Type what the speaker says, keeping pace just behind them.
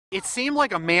It seemed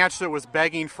like a match that was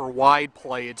begging for wide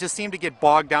play. It just seemed to get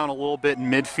bogged down a little bit in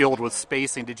midfield with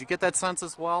spacing. Did you get that sense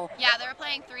as well? Yeah, they were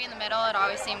playing three in the middle. It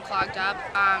always seemed clogged up.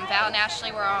 Val and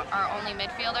Ashley were our only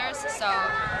midfielders, so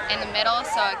in the middle.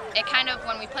 So it kind of,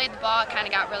 when we played the ball, it kind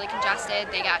of got really congested.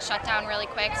 They got shut down really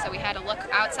quick, so we had to look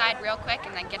outside real quick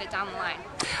and then get it down the line.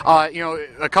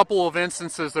 A couple of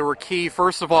instances that were key.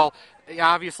 First of all,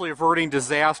 obviously averting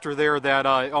disaster there, that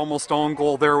almost own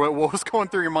goal there. What was going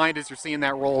through your mind as you're seeing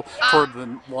that roll toward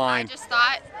the line? I just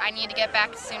thought I need to get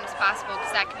back as soon as possible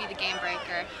because that could be the game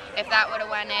breaker. If that would have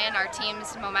went in, our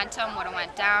team's momentum would have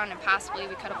went down and possibly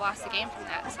we could have lost the game from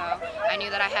that. So I knew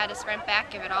that I had to sprint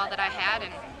back, give it all that I had,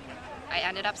 and I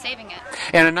ended up saving it.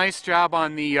 And a nice job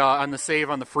on the save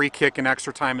on the free kick in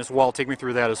extra time as well. Take me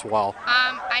through that as well.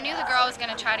 I knew the girl was going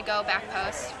to try to go back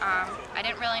post. I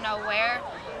didn't really know where.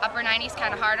 Upper 90's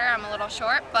kind of harder. I'm a little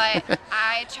short, but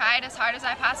I tried as hard as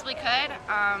I possibly could.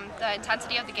 The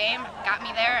intensity of the game got me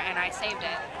there, and I saved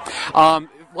it.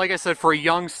 Like I said, for a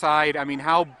young side, I mean,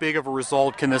 how big of a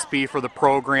result can this be for the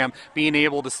program, being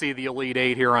able to see the Elite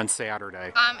Eight here on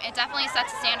Saturday? It definitely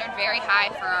sets a standard very high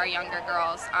for our younger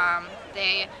girls.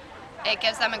 It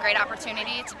gives them a great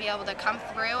opportunity to be able to come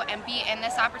through and be in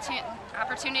this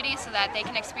opportunity so that they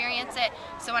can experience it.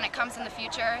 So when it comes in the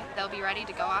future, they'll be ready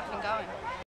to go off and going.